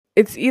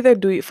It's either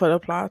do it for the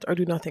plot or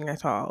do nothing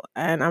at all.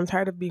 And I'm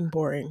tired of being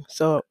boring.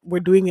 So we're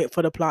doing it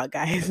for the plot,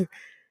 guys.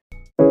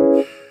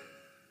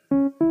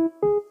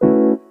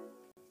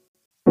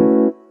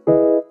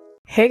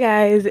 Hey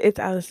guys, it's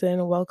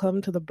Allison.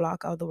 Welcome to the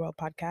Block of the World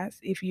podcast.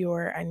 If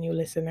you're a new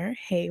listener,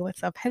 hey,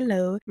 what's up?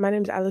 Hello. My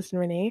name is Allison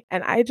Renee,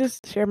 and I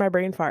just share my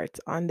brain farts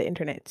on the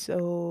internet.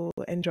 So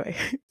enjoy.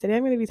 Today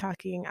I'm going to be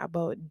talking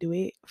about do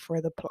it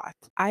for the plot.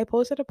 I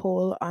posted a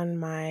poll on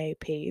my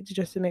page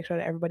just to make sure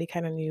that everybody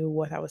kind of knew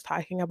what I was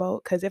talking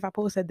about. Because if I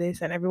posted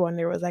this and everyone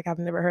there was like, I've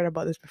never heard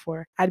about this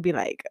before, I'd be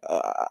like,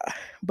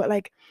 but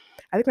like,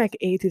 I think like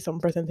 80 some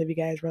percent of you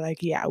guys were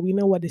like, yeah, we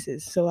know what this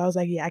is. So I was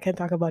like, yeah, I can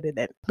talk about it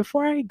then.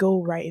 Before I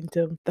go right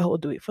into the whole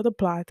do it for the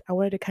plot, I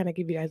wanted to kind of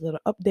give you guys a little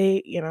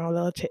update, a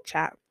little chit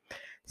chat.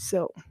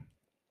 So,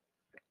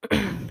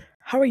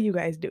 how are you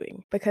guys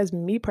doing? Because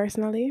me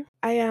personally,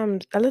 I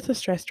am a little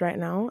stressed right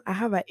now. I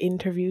have an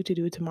interview to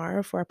do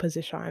tomorrow for a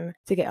position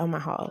to get on my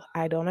hall.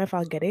 I don't know if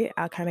I'll get it.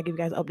 I'll kind of give you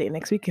guys an update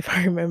next week if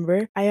I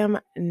remember. I am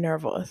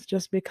nervous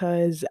just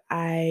because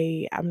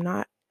I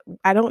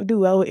don't do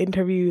well with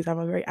interviews. I'm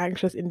a very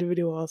anxious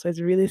individual. So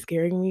it's really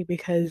scaring me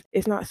because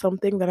it's not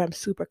something that I'm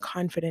super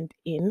confident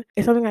in.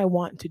 It's something I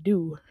want to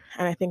do.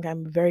 And I think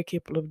I'm very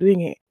capable of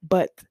doing it.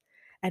 But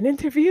an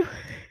interview,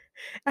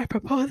 a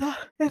proposal,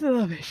 it's a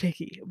little bit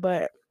shaky.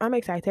 But I'm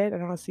excited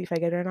and I'll see if I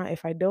get it or not.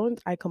 If I don't,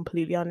 I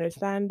completely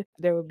understand.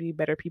 There will be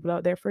better people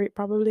out there for it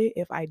probably.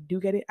 If I do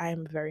get it, I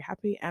am very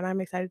happy and I'm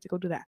excited to go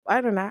do that. But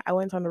other than that, I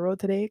went on the road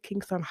today,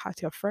 Kingston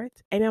hot your fret.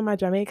 Any of my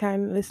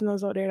Jamaican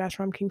listeners out there that's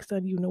from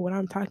Kingston, you know what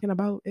I'm talking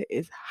about. It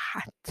is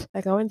hot.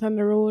 Like I went on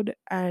the road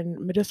and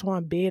I just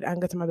want to bathe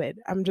and go to my bed.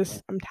 I'm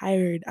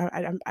tired.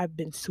 I've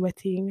been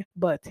sweating,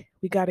 but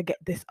we gotta get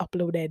this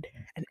uploaded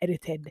and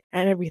edited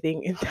and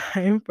everything in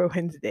time for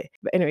Wednesday.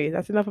 But anyways,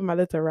 that's enough of my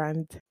little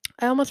rant.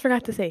 I almost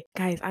forgot to say,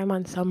 guys, I'm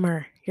on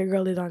summer. Your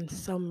girl is on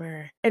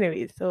summer.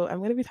 Anyways, so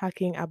I'm gonna be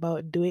talking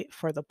about do it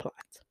for the plot.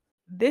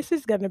 This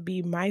is gonna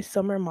be my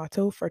summer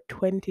motto for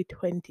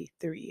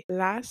 2023.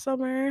 Last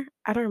summer,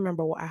 I don't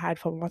remember what I had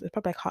for motto. It's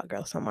probably like hot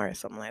girl summer or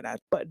something like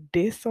that. But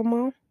this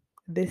summer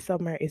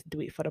is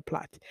do it for the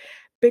plot.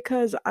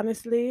 Because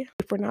honestly,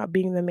 if we're not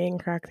being the main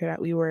character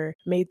that we were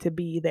made to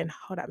be, then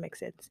how that makes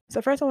sense.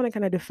 So first I want to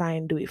kind of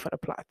define do it for the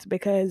plot.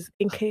 Because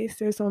in case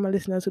there's some of my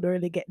listeners who don't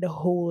really get the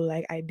whole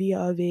like idea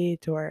of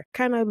it or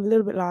kind of a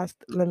little bit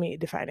lost, let me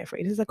define it for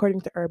you. This is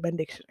according to Urban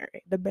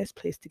Dictionary, the best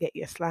place to get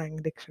your slang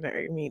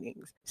dictionary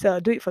meanings.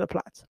 So do it for the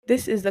plot.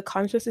 This is the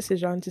conscious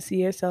decision to see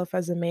yourself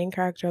as the main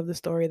character of the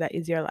story that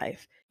is your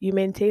life. You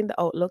maintain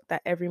the outlook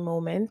that every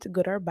moment,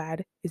 good or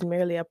bad, is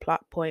merely a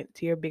plot point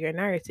to your bigger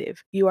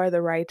narrative. You are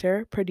the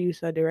writer,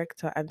 producer,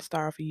 director, and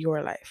star of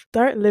your life.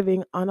 Start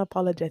living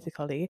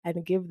unapologetically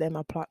and give them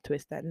a plot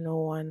twist that no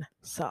one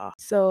saw.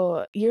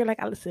 So you're like,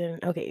 Allison,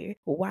 okay,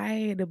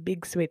 why the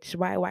big switch?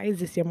 Why is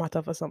this your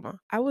motto for summer?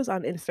 I was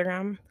on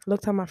Instagram,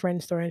 looked at my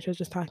friend's story, and she was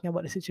just talking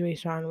about the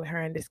situation with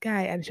her and this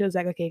guy, and she was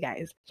like, okay,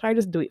 guys, should I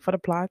just do it for the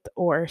plot,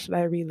 or should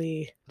I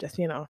really just,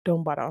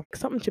 don't bother?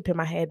 Something chipped in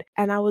my head,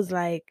 and I was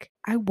like,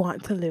 I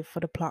want to live for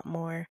the plot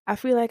more. I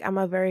feel like I'm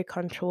a very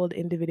controlled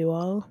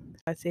individual.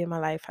 I'd say my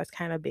life has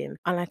kind of been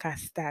on like a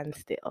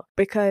standstill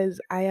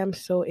because I am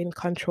so in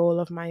control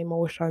of my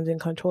emotions, in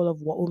control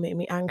of what will make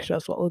me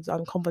anxious, what was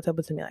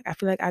uncomfortable to me. Like I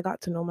feel like I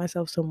got to know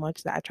myself so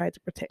much that I try to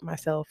protect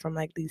myself from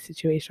like these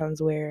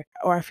situations where,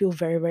 or I feel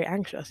very, very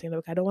anxious,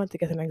 like I don't want to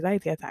get an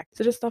anxiety attack.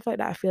 So just stuff like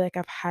that, I feel like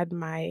I've had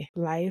my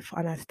life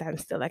on a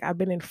standstill. Like I've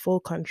been in full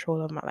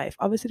control of my life.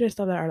 Obviously, there's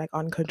stuff that are like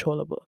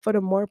uncontrollable. For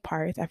the more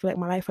part, I feel like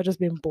my life has just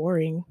been boring.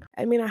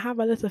 I mean, I have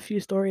a little few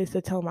stories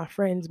to tell my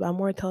friends, but I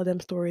more tell them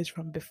stories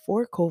from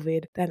before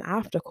COVID than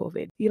after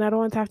COVID. I don't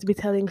want to have to be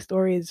telling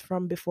stories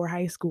from before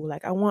high school.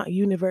 Like I want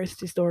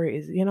university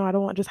stories. I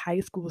don't want just high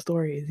school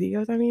stories. You know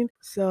what I mean?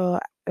 So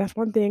that's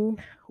one thing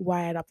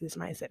why I adopted this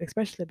mindset,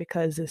 especially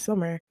because this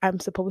summer I'm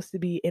supposed to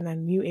be in a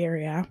new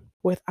area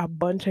with a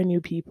bunch of new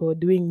people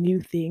doing new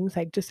things,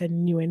 like just a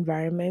new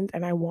environment.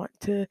 And I want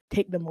to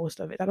take the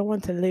most of it. I don't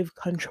want to live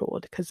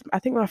controlled because I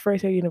think my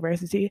first year of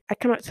university, I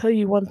cannot tell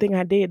you one thing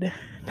I did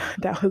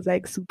that was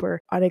like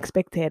super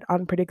unexpected,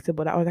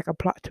 unpredictable. That was like a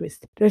plot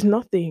twist. There's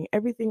nothing.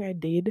 Everything I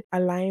did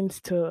aligns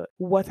to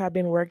what I've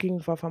been working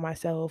for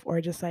myself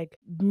or just like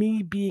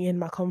me being in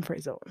my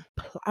comfort zone.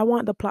 I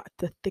want the plot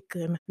to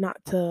thicken, not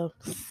to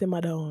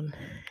simmer down.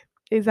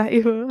 Is that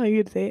even how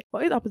you'd say it?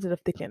 What is the opposite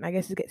of thicken? I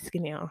guess it gets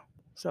skinnier.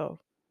 So,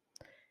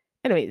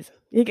 anyways,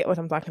 you get what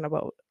I'm talking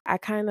about. I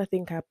kind of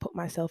think I put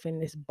myself in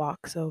this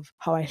box of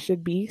how I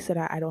should be so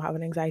that I don't have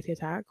an anxiety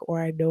attack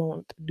or I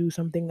don't do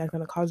something that's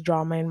going to cause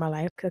drama in my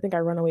life. Because I think I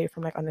run away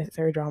from like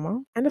unnecessary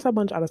drama and just a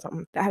bunch of other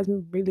something that has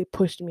really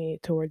pushed me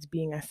towards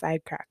being a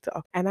side character.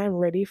 And I'm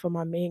ready for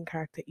my main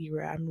character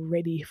era. I'm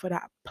ready for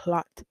that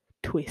plot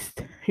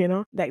twist, you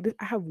know? Like this,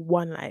 I have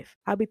one life.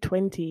 I'll be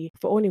 20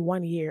 for only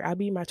 1 year. I'll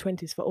be in my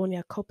 20s for only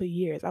a couple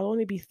years. I'll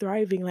only be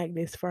thriving like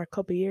this for a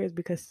couple years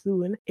because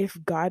soon, if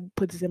God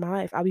puts it in my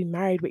life, I'll be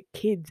married with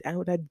kids and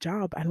with a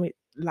job and with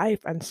life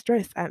and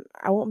stress, and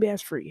I won't be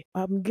as free.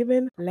 I'm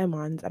given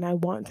lemons and I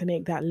want to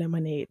make that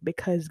lemonade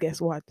because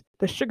guess what?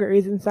 The sugar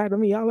is inside of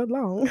me all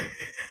along.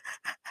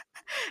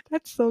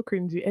 That's so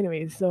cringy.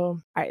 Anyways, so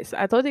all right, so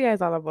I told you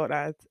guys all about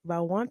that, but I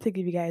want to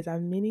give you guys a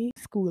mini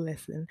school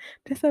lesson.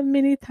 Just a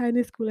mini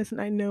tiny school lesson.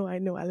 I know,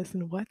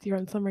 Alison, what? You're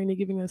on summer and you're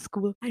giving a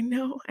school. I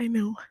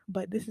know,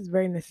 but this is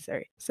very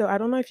necessary. So I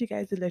don't know if you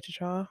guys did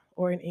literature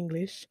or in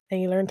English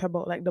and you learned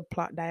about like the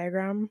plot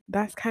diagram.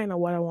 That's kind of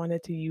what I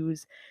wanted to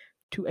use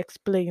to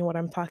explain what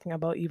I'm talking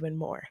about even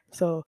more.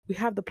 So we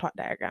have the plot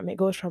diagram. It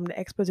goes from the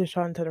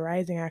exposition to the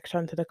rising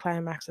action to the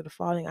climax to the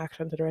falling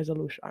action to the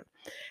resolution.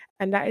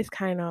 And that is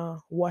kind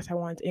of what I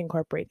want to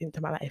incorporate into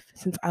my life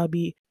since I'll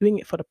be doing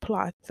it for the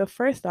plot. So,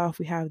 first off,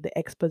 we have the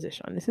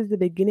exposition. This is the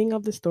beginning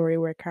of the story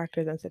where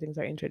characters and settings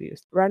are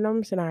introduced.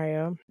 Random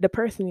scenario, the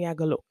person you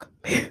go look,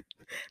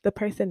 the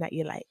person that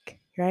you like,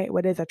 right?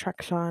 Where there's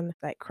attraction,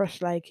 like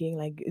crush liking,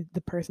 like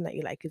the person that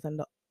you like is on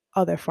the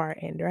other far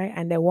end, right?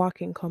 And they're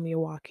walking, come, you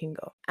walking,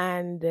 go.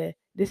 And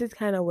this is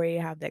kind of where you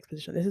have the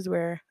exposition. This is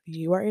where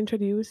you are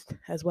introduced,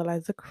 as well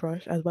as the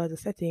crush, as well as the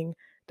setting,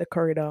 the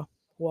corridor,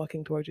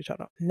 walking towards each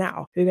other.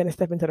 Now, we're going to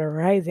step into the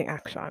rising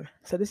action.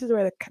 So, this is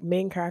where the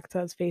main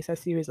characters face a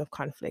series of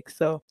conflicts.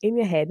 So, in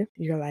your head,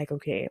 you're like,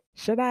 okay,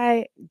 should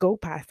I go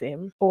past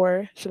him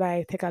or should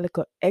I take a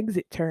little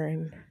exit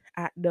turn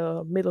at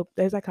the middle?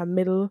 There's like a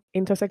middle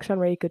intersection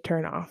where you could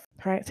turn off,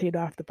 right? So you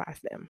don't have to pass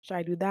them. Should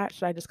I do that?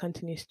 Should I just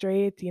continue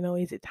straight? You know,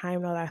 is it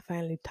time now that I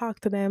finally talk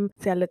to them?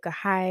 Say a little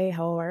hi,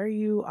 how are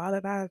you? All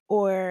of that.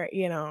 Or,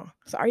 you know,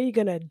 so are you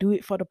gonna do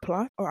it for the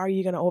plot or are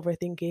you gonna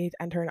overthink it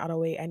and turn the other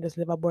way and just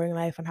live a boring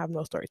life and have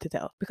no story to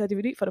tell? Because if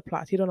you do it for the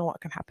plot, you don't know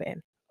what can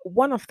happen.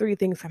 One of three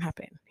things can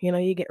happen. You know,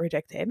 you get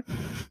rejected,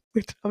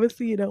 which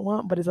obviously you don't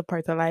want, but it's a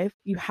part of life.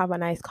 You have a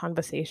nice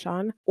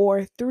conversation.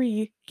 Or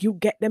three, you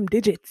get them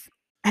digits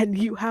and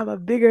you have a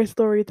bigger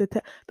story to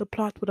tell. The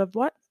plot would have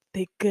what?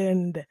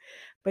 Thickened.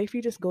 But if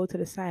you just go to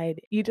the side,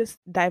 you just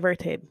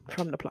diverted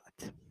from the plot.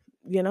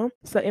 You know?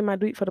 So in my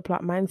do it for the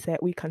plot mindset,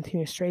 we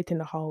continue straight in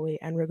the hallway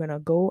and we're gonna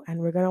go and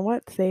we're gonna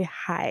what? Say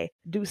hi.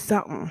 Do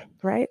something,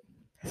 right?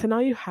 So now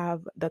you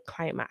have the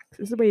climax.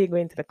 This is where you go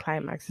into the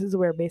climax. This is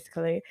where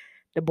basically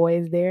the boy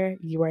is there,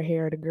 you are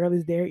here, the girl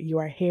is there, you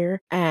are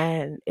here,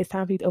 and it's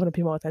time for you to open up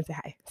your mouth and say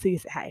hi. So you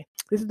say hi.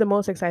 This is the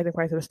most exciting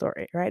part of the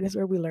story, right? This is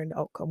where we learn the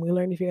outcome. We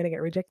learn if you're gonna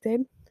get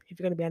rejected, if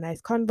you're gonna be a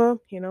nice convo,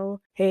 you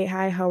know, hey,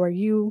 hi, how are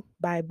you?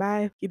 Bye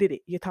bye. You did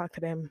it. You talk to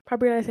them.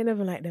 Probably realize you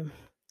never like them.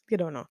 You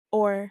don't know.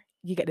 Or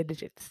you get the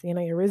digits. You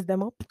know, you raise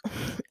them up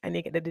and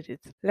you get the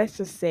digits. Let's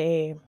just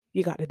say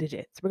you got the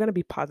digits. We're gonna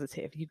be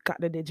positive. You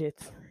got the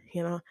digits,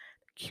 you know.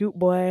 Cute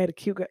boy, the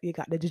cute girl, you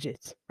got the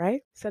digits,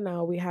 right? So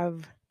now we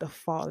have the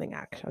falling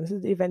action. This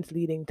is the events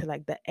leading to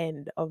like the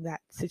end of that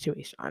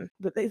situation.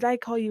 But it's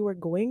like how you were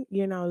going,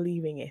 you're now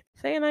leaving it.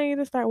 So you know, you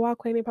just start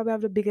walking, you probably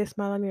have the biggest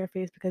smile on your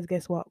face because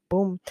guess what?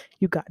 Boom,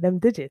 you got them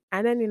digits.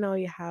 And then you know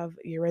you have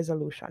your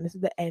resolution. This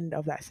is the end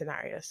of that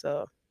scenario.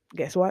 So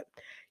guess what?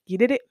 You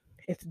did it.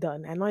 It's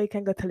done. I know you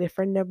can go tell your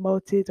friend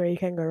about it or you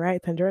can go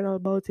write and journal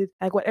about it.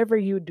 Like whatever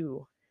you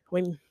do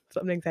when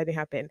something exciting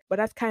happened. But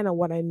that's kind of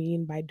what I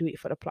mean by do it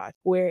for the plot.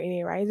 Where in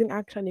a rising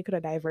action, you could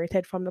have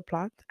diverted from the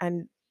plot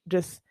and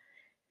just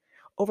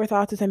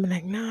overthought it and been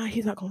like, nah,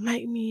 he's not gonna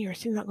like me, or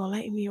she's not gonna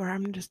like me, or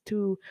I'm just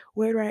too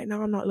weird right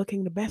now, I'm not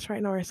looking the best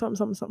right now, or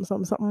something.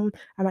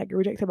 I might get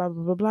rejected, blah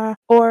blah blah blah.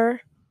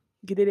 Or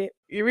you did it,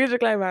 you reach the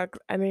climax,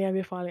 and then you have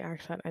your falling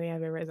action and you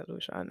have your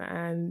resolution,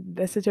 and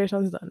the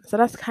situation's done. So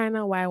that's kind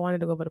of why I wanted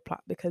to go over the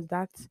plot because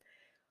that's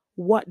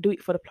what do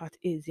it for the plot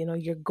is. You know,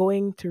 you're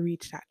going to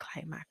reach that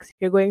climax.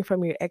 You're going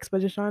from your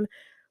exposition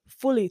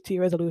fully to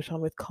your resolution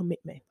with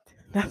commitment.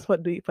 That's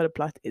what do it for the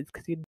plot is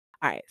because you.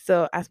 All right,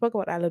 so I spoke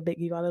about that a little bit,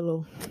 give you a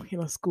little, you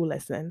know, school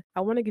lesson.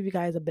 I want to give you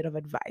guys a bit of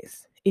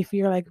advice. If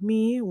you're like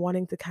me,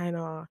 wanting to kind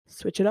of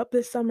switch it up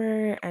this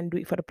summer and do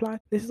it for the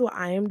plot, this is what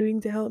I am doing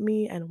to help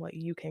me and what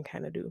you can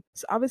kind of do.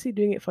 So obviously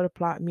doing it for the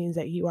plot means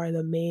that you are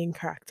the main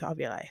character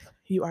of your life.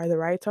 You are the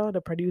writer, the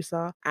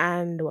producer,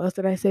 and what else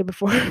did I say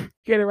before?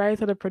 You're the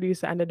writer, the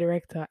producer, and the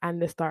director,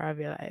 and the star of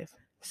your life.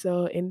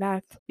 So in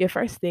that, your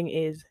first thing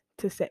is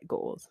to set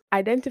goals.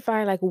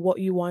 Identify like what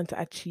you want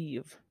to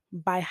achieve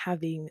by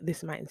having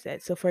this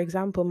mindset. So, for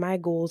example, my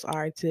goals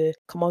are to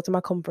come out of my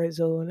comfort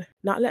zone,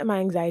 not let my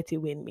anxiety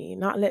win me,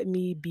 not let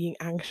me being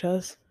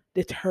anxious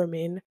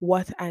determine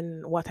what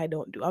and what I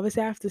don't do.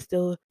 Obviously, I have to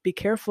still be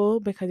careful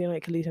because you know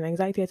it could lead to an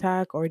anxiety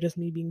attack or just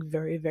me being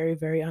very, very,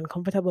 very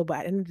uncomfortable. But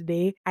at the end of the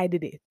day, I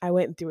did it. I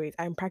went through it.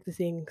 I'm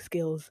practicing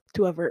skills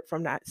to avert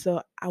from that.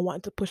 So I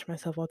want to push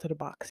myself out of the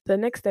box. The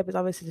next step is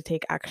obviously to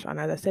take action.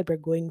 As I said, we're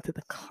going to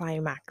the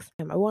climax.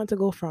 I want to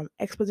go from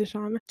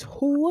exposition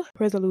to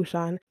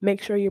resolution.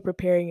 Make sure you're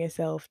preparing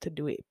yourself to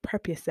do it.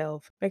 Prep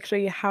yourself. Make sure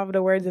you have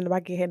the words in the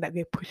back of your head that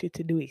they push you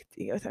to do it.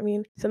 You know what I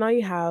mean? So now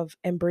you have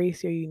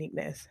embrace your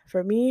uniqueness.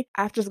 For me,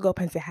 I have to just go up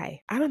and say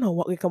hi. I don't know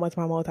what will come out of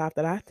my mouth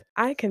after that.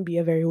 I can be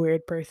a very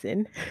weird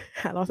person.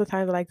 A lot of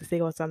times I like to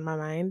say what's on my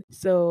mind.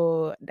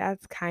 So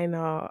that's kind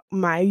of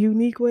my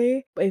unique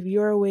way. But if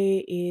your way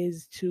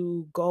is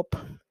to go up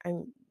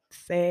and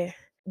say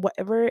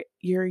whatever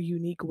your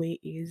unique way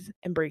is,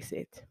 embrace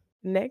it.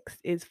 Next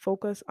is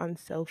focus on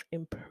self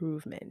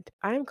improvement.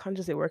 I am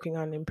consciously working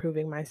on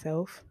improving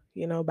myself,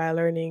 by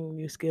learning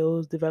new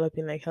skills,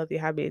 developing like healthy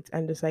habits,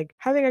 and just like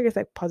having, I guess,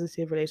 like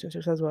positive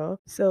relationships as well.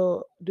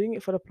 So, doing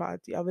it for the plot,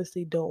 you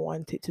obviously don't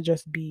want it to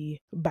just be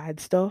bad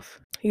stuff.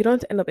 You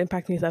don't end up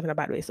impacting yourself in a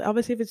bad way. So,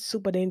 obviously, if it's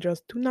super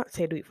dangerous, do not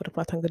say do it for the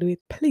plot and go do it.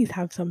 Please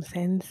have some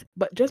sense.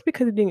 But just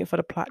because you're doing it for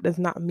the plot does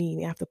not mean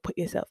you have to put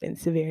yourself in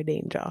severe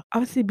danger.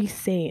 Obviously, be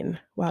sane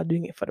while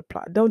doing it for the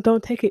plot.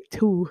 Don't take it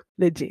too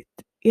legit.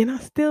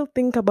 Still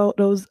think about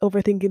those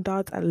overthinking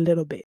thoughts a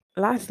little bit.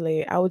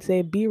 Lastly, I would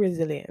say be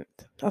resilient.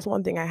 That's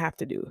one thing I have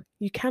to do.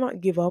 You cannot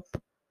give up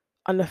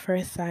on the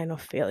first sign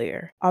of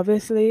failure.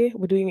 Obviously,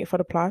 we're doing it for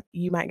the plot.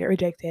 You might get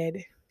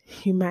rejected.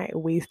 You might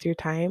waste your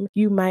time.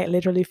 You might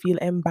literally feel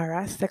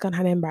embarrassed,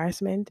 secondhand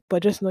embarrassment.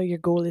 But just know your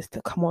goal is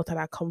to come out of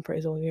that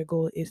comfort zone. Your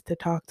goal is to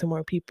talk to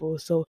more people.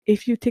 So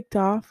if you ticked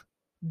off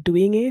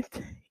doing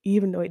it,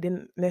 even though it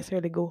didn't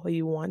necessarily go how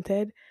you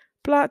wanted,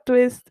 plot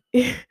twist.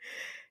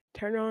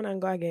 Turn around and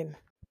go again.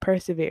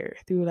 Persevere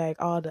through like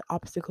all the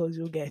obstacles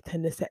you'll get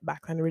and the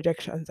setbacks and the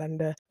rejections and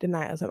the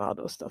denials and all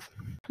those stuff.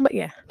 But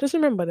yeah, just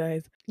remember,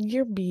 guys,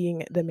 you're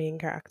being the main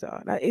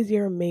character. That is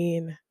your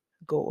main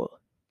goal.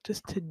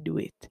 Just to do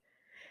it.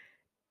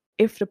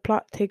 If the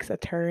plot takes a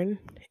turn,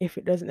 if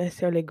it doesn't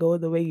necessarily go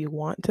the way you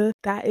want to,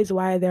 that is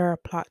why there are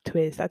plot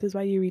twists. That is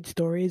why you read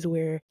stories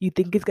where you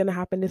think it's gonna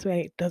happen this way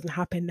and it doesn't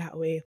happen that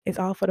way. It's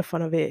all for the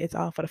fun of it. It's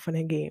all for the fun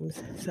and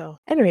games. So,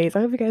 anyways,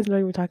 I hope you guys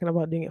know we're talking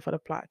about doing it for the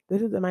plot.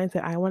 This is the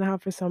mindset I want to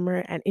have for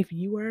summer, and if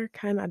you are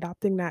kind of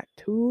adopting that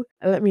too,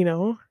 let me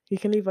know. You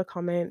can leave a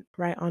comment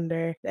right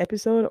under the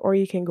episode, or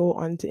you can go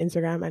onto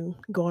Instagram and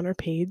go on our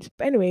page.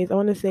 But anyways, I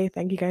want to say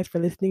thank you guys for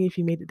listening. If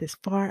you made it this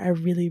far, I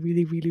really,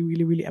 really, really,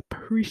 really, really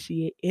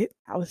appreciate it.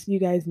 I will see you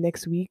guys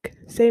next week,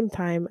 same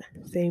time,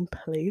 same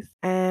place.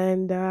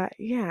 And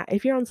yeah,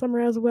 if you're on summer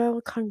as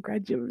well,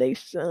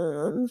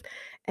 congratulations.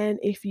 And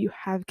if you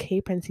have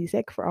Cape and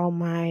CSEC for all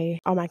my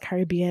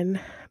Caribbean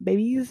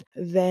babies,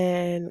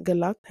 then good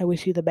luck. I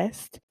wish you the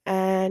best,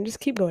 and just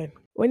keep going.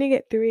 When you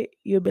get through it,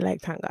 you'll be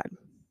like, thank God.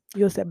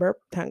 You'll say burp,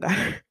 thank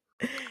God.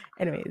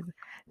 Anyways,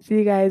 see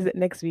you guys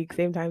next week,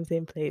 same time,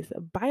 same place.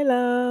 Bye,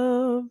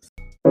 loves.